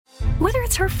Whether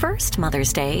it's her first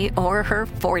Mother's Day or her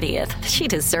 40th, she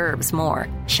deserves more.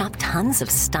 Shop tons of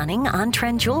stunning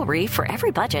on-trend jewelry for every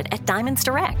budget at Diamonds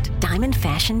Direct. Diamond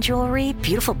fashion jewelry,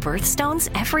 beautiful birthstones,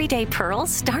 everyday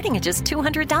pearls starting at just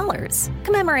 $200.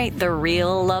 Commemorate the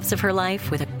real loves of her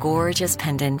life with a gorgeous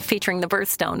pendant featuring the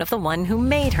birthstone of the one who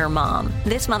made her mom.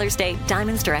 This Mother's Day,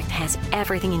 Diamonds Direct has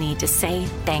everything you need to say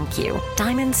thank you.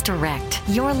 Diamonds Direct.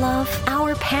 Your love,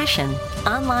 our passion.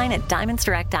 Online at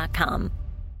diamondsdirect.com.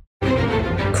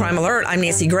 Crime Alert, I'm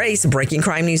Nancy Grace. Breaking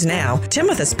crime news now.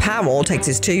 Timothy Powell takes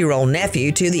his 2-year-old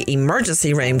nephew to the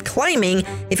emergency room claiming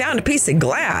he found a piece of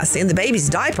glass in the baby's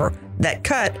diaper that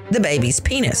cut the baby's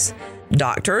penis.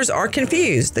 Doctors are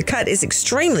confused. The cut is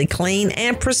extremely clean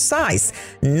and precise,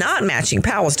 not matching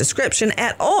Powell's description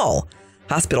at all.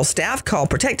 Hospital staff called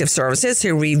protective services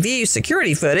who review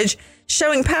security footage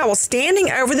showing Powell standing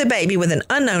over the baby with an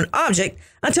unknown object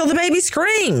until the baby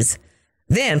screams,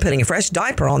 then putting a fresh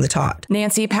diaper on the tot.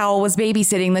 Nancy Powell was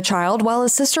babysitting the child while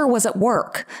his sister was at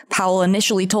work. Powell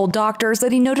initially told doctors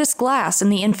that he noticed glass in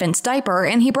the infant's diaper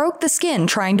and he broke the skin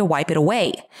trying to wipe it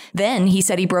away. Then he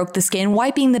said he broke the skin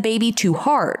wiping the baby too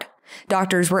hard.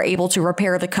 Doctors were able to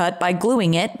repair the cut by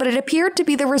gluing it, but it appeared to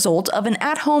be the result of an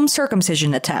at-home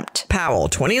circumcision attempt. Powell,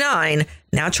 29,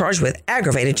 now charged with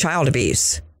aggravated child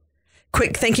abuse.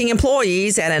 Quick-thinking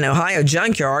employees at an Ohio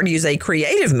junkyard use a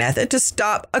creative method to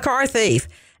stop a car thief.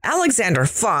 Alexander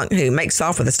Funk, who makes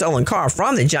off with a stolen car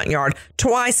from the junkyard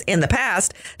twice in the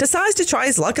past, decides to try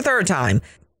his luck a third time.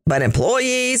 But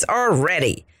employees are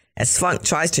ready. As Funk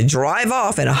tries to drive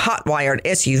off in a hot-wired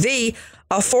SUV,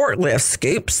 a forklift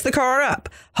scoops the car up,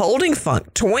 holding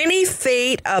Funk 20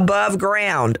 feet above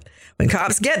ground. When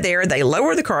cops get there, they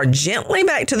lower the car gently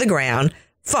back to the ground.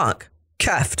 Funk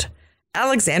cuffed.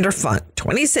 Alexander Funk,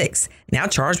 26, now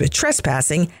charged with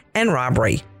trespassing and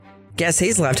robbery. Guess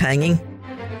he's left hanging.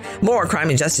 More crime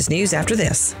and justice news after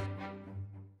this.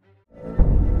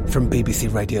 From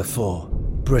BBC Radio 4,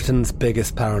 Britain's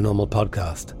biggest paranormal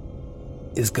podcast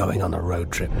is going on a road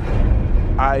trip.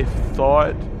 I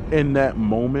thought in that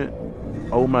moment,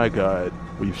 oh my God,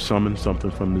 we've summoned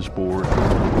something from this board.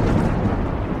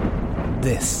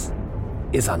 This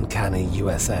is Uncanny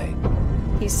USA.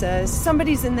 He says,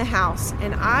 somebody's in the house,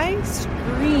 and I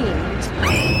screamed.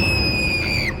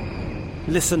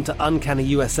 Listen to Uncanny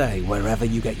USA wherever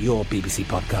you get your BBC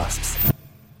podcasts,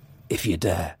 if you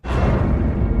dare.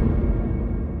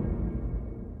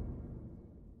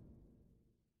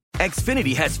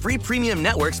 Xfinity has free premium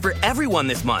networks for everyone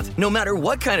this month, no matter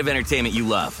what kind of entertainment you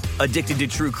love. Addicted to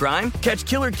true crime? Catch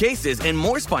killer cases and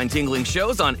more spine-tingling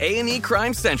shows on A&E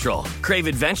Crime Central. Crave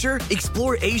adventure?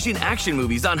 Explore Asian action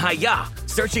movies on Hi-YAH.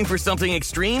 Searching for something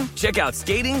extreme? Check out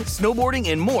skating, snowboarding,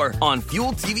 and more on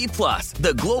Fuel TV Plus,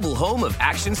 the global home of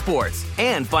action sports.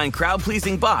 And find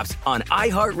crowd-pleasing bops on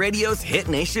iHeartRadio's Hit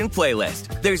Nation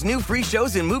playlist. There's new free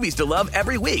shows and movies to love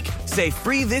every week. Say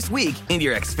free this week in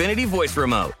your Xfinity voice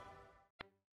remote.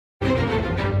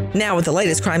 Now with the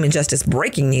latest crime and justice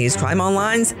breaking news, Crime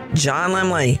Online's John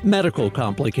Lemley. Medical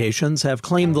complications have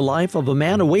claimed the life of a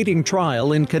man awaiting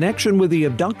trial in connection with the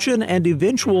abduction and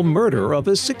eventual murder of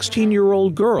a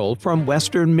 16-year-old girl from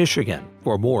Western Michigan.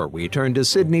 For more, we turn to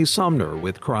Sydney Sumner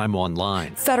with Crime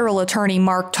Online. Federal attorney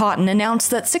Mark Totten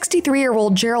announced that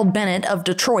 63-year-old Gerald Bennett of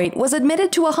Detroit was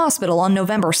admitted to a hospital on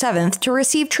November 7th to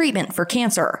receive treatment for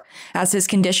cancer. As his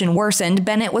condition worsened,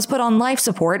 Bennett was put on life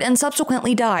support and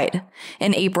subsequently died.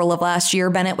 In April of last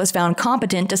year, Bennett was found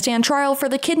competent to stand trial for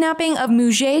the kidnapping of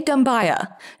Mujay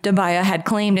Dumbaya. Dumbaya had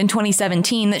claimed in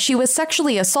 2017 that she was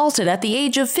sexually assaulted at the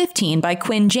age of 15 by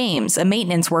Quinn James, a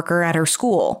maintenance worker at her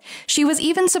school. She was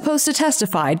even supposed to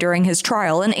testified during his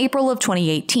trial in April of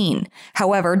 2018.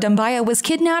 However, Dumbaya was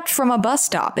kidnapped from a bus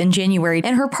stop in January,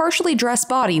 and her partially dressed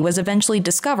body was eventually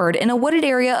discovered in a wooded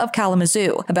area of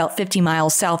Kalamazoo, about 50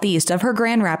 miles southeast of her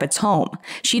Grand Rapids home.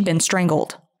 She'd been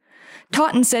strangled.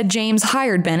 Totten said James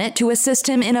hired Bennett to assist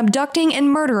him in abducting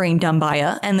and murdering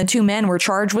Dumbaya, and the two men were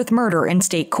charged with murder in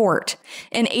state court.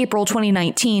 In April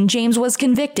 2019, James was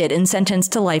convicted and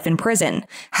sentenced to life in prison.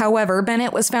 However,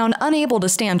 Bennett was found unable to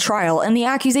stand trial, and the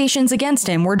accusations against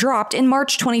him were dropped in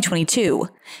March 2022.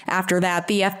 After that,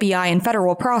 the FBI and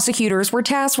federal prosecutors were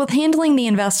tasked with handling the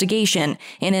investigation,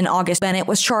 and in August, Bennett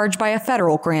was charged by a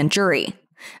federal grand jury.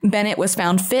 Bennett was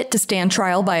found fit to stand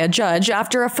trial by a judge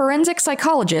after a forensic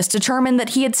psychologist determined that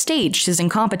he had staged his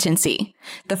incompetency.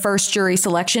 The first jury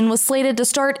selection was slated to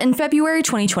start in February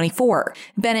 2024.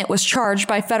 Bennett was charged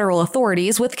by federal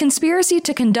authorities with conspiracy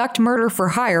to conduct murder for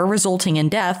hire resulting in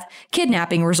death,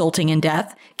 kidnapping resulting in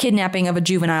death, kidnapping of a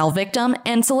juvenile victim,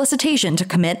 and solicitation to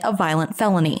commit a violent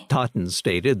felony. Totten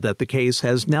stated that the case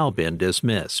has now been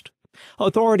dismissed.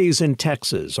 Authorities in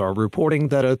Texas are reporting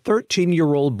that a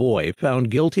 13-year-old boy found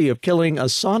guilty of killing a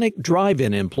Sonic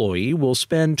drive-in employee will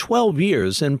spend 12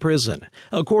 years in prison.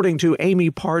 According to Amy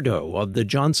Pardo of the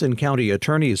Johnson County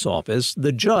Attorney's Office,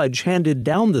 the judge handed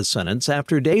down the sentence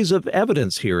after days of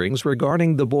evidence hearings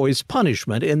regarding the boy's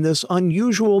punishment in this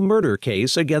unusual murder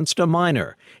case against a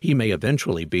minor. He may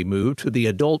eventually be moved to the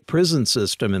adult prison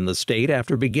system in the state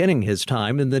after beginning his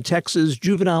time in the Texas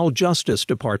Juvenile Justice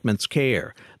Department's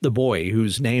care. The boy,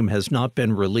 whose name has not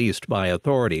been released by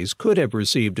authorities, could have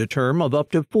received a term of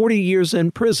up to 40 years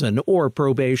in prison or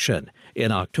probation.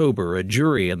 In October, a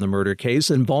jury in the murder case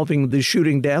involving the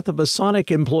shooting death of a Sonic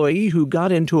employee who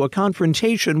got into a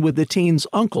confrontation with the teen's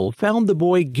uncle found the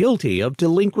boy guilty of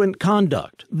delinquent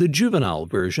conduct, the juvenile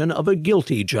version of a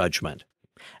guilty judgment.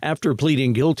 After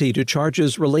pleading guilty to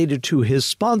charges related to his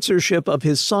sponsorship of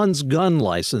his son's gun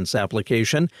license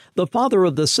application, the father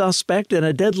of the suspect in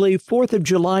a deadly 4th of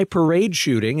July parade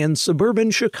shooting in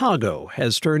suburban Chicago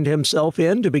has turned himself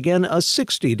in to begin a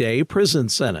 60-day prison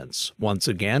sentence. Once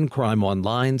again, Crime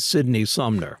Online's Sydney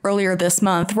Sumner. Earlier this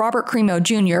month, Robert Crimo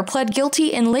Jr. pled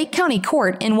guilty in Lake County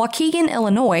Court in Waukegan,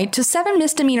 Illinois, to 7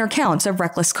 misdemeanor counts of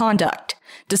reckless conduct.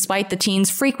 Despite the teen's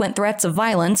frequent threats of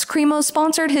violence, Crimo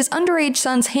sponsored his underage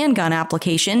son's handgun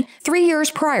application 3 years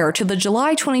prior to the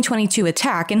July 2022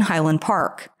 attack in Highland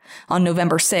Park. On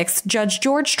November 6th, Judge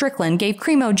George Strickland gave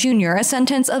Crimo Jr. a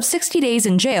sentence of 60 days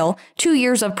in jail, 2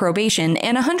 years of probation,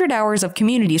 and 100 hours of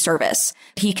community service.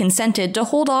 He consented to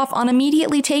hold off on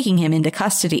immediately taking him into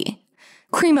custody.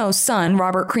 Crimo's son,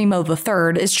 Robert Crimo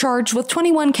III, is charged with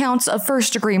 21 counts of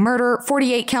first-degree murder,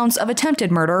 48 counts of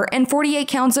attempted murder, and 48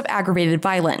 counts of aggravated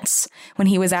violence. When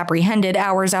he was apprehended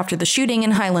hours after the shooting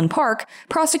in Highland Park,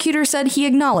 prosecutors said he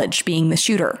acknowledged being the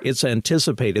shooter. It's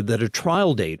anticipated that a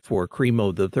trial date for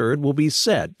Crimo III will be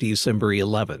set December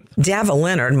 11th. Dava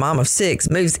Leonard, mom of 6,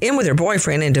 moves in with her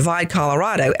boyfriend in Divide,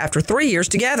 Colorado after 3 years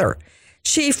together.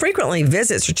 She frequently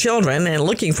visits her children and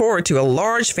looking forward to a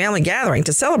large family gathering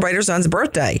to celebrate her son's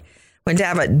birthday. When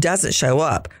Dava doesn't show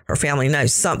up, her family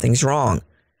knows something's wrong.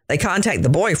 They contact the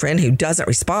boyfriend, who doesn't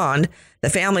respond. The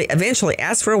family eventually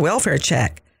asks for a welfare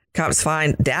check. Cops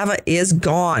find Dava is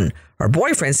gone. Her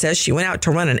boyfriend says she went out to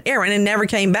run an errand and never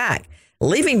came back,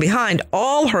 leaving behind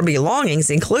all her belongings,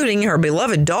 including her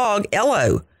beloved dog,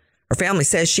 Ello. Her family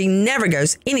says she never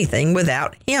goes anything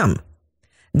without him.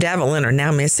 Dava Leonard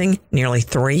now missing nearly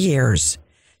 3 years.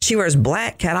 She wears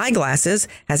black cat eye glasses,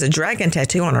 has a dragon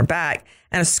tattoo on her back,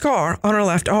 and a scar on her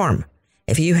left arm.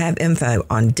 If you have info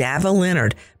on Dava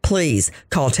Leonard, please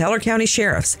call Teller County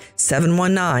Sheriff's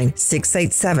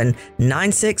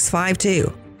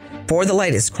 719-687-9652. For the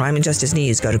latest crime and justice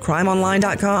news, go to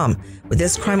crimeonline.com. With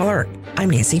this crime alert, I'm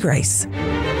Nancy Grace.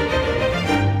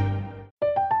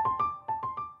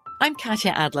 I'm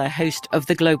Katya Adler, host of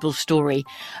The Global Story.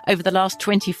 Over the last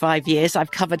 25 years, I've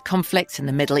covered conflicts in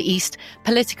the Middle East,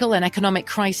 political and economic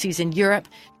crises in Europe,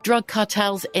 drug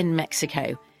cartels in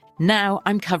Mexico. Now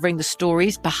I'm covering the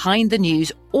stories behind the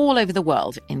news all over the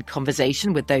world in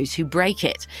conversation with those who break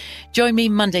it. Join me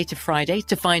Monday to Friday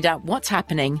to find out what's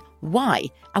happening, why,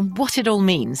 and what it all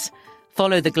means.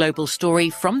 Follow The Global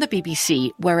Story from the BBC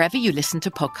wherever you listen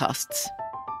to podcasts.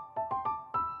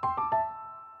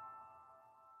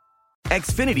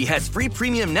 Xfinity has free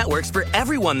premium networks for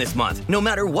everyone this month, no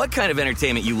matter what kind of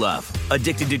entertainment you love.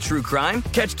 Addicted to true crime?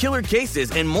 Catch killer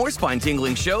cases and more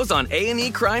spine-tingling shows on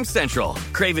A&E Crime Central.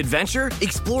 Crave adventure?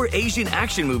 Explore Asian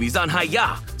action movies on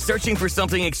Hi-YAH. Searching for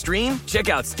something extreme? Check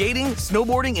out skating,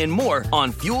 snowboarding, and more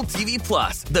on Fuel TV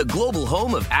Plus, the global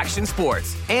home of action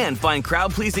sports. And find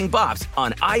crowd-pleasing bops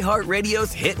on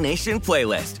iHeartRadio's Hit Nation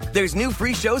playlist. There's new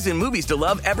free shows and movies to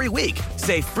love every week.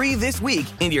 Say free this week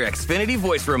in your Xfinity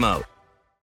voice remote.